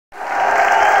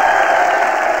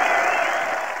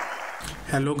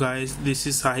Hello guys, this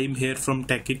is Sahib here from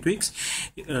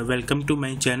TechieTwix. Welcome to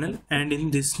my channel, and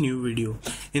in this video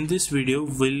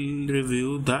we'll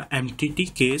review the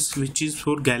MTT case which is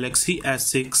for Galaxy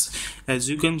S6. As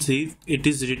you can see, it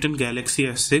is written Galaxy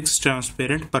S6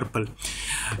 transparent purple.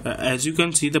 As you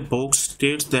can see, the box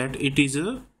states that it is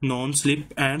a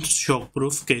non-slip and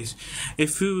shockproof case.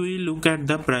 If we look at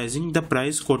the pricing, the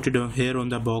price quoted here on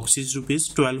the box is rupees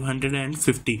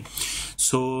 1250.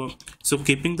 So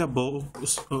keeping the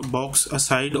box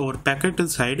aside or packet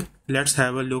aside, let's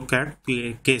have a look at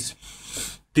case.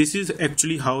 This is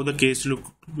actually how the case looks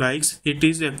like. It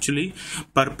is actually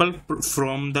purple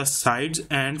from the sides,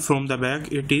 and from the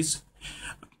back it is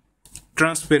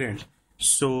transparent.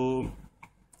 So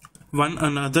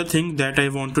another thing that I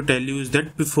want to tell you is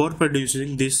that before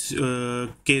producing this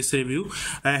case review,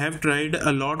 I have tried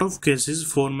a lot of cases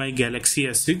for my Galaxy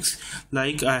S6.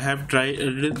 Like I have tried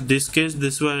this case.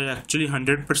 This was actually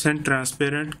 100%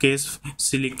 transparent case,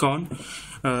 silicone,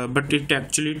 but it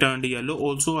actually turned yellow.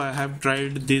 Also I have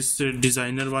tried this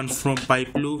designer one from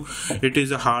Pipelu. It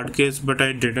is a hard case, but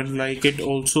I didn't like it.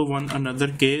 Also another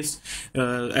case,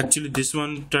 actually this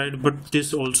one tried, but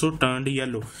this also turned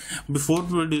yellow. Before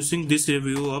producing this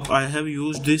review up, I have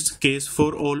used this case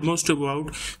for almost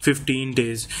about 15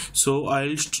 days. So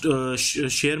I'll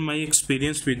share my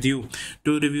experience with you.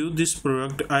 To review this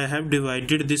product, I have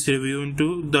divided this review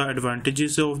into the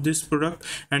advantages of this product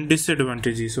and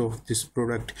disadvantages of this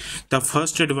product. The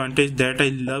first advantage that I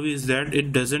love is that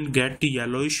it doesn't get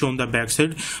yellowish on the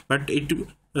backside, but it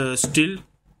still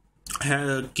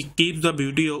keep the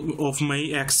beauty of my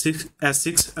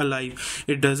S6 alive.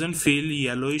 It doesn't feel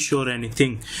yellowish or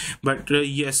anything, but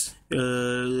yes,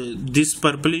 this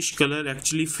purplish color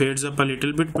actually fades up a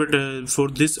little bit, but for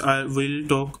this I will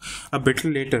talk a bit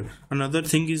later. Another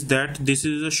thing is that this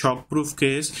is a shockproof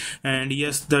case, and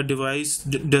yes, the device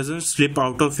doesn't slip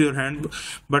out of your hand,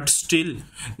 but still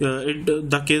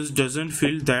the case doesn't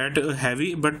feel that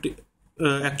heavy, but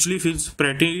actually feels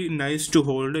pretty nice to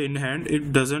hold in hand.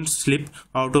 It doesn't slip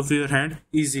out of your hand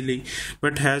easily,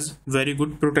 but has very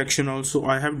good protection also.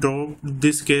 I have dropped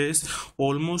this case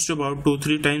almost about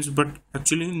 2-3 times, but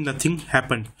actually nothing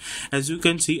happened. As you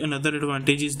can see, another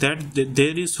advantage is that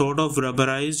there is sort of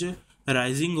rubberized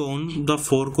rising on the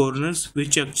four corners,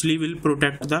 which actually will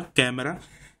protect the camera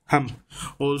hump.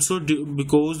 Also,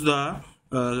 because the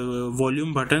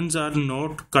volume buttons are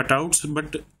not cutouts,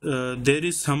 but there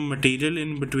is some material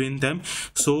in between them,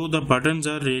 so the buttons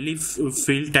are really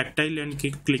feel tactile and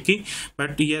clicky,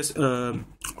 but yes,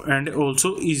 and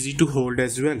also easy to hold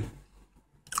as well.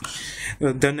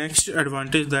 The next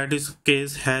advantage that this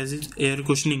case has is air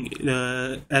cushioning.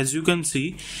 As you can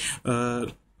see,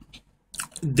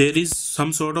 there is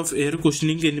some sort of air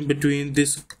cushioning in between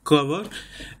this cover,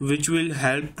 which will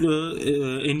help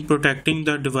in protecting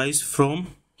the device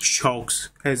from shocks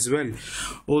as well.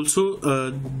 Also,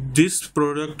 this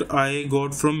product I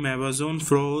got from Amazon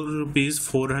for rupees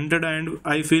 400, and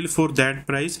I feel for that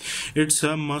price it's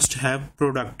a must-have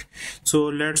product. So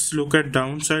let's look at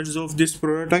downsides of this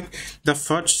product. The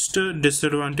first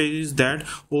disadvantage is that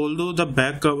although the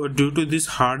back cover, due to this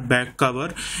hard back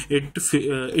cover,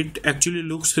 it actually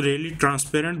looks really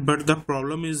transparent, but the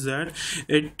problem is that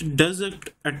it does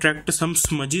attract some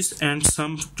smudges and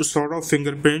some sort of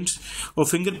fingerprints, or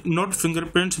not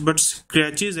fingerprints but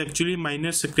scratches, actually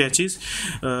minor scratches.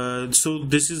 So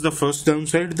this is the first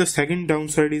downside. The second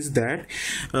downside is that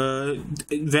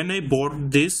when I bought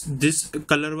this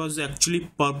color was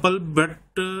actually purple, but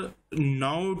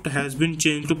now it has been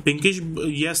changed to pinkish.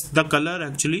 Yes, the color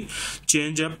actually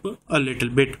changed up a little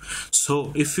bit.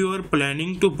 So if you are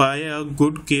planning to buy a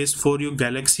good case for your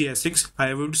Galaxy S6,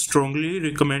 I would strongly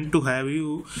recommend to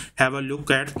have a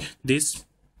look at this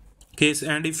case.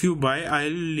 And if you buy, I'll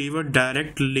leave a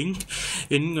direct link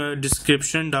in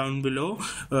description down below,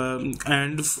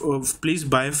 and please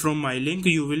buy from my link.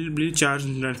 You will be charged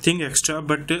nothing extra,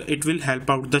 but it will help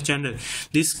out the channel.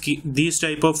 These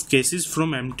type of cases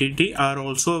from MTT are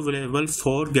also available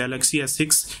for Galaxy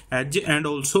S6 Edge and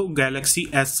also Galaxy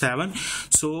S7.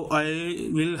 So I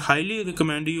will highly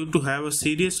recommend you to have a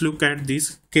serious look at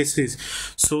these cases.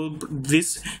 So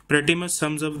this pretty much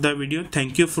sums up the video.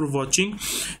 Thank you for watching,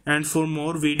 and for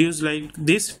more videos like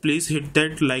this, please hit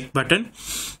that like button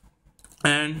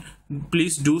and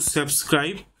please do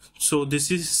subscribe. So this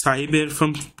is Sahib here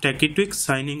from TechieTwix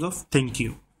signing off. Thank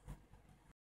you.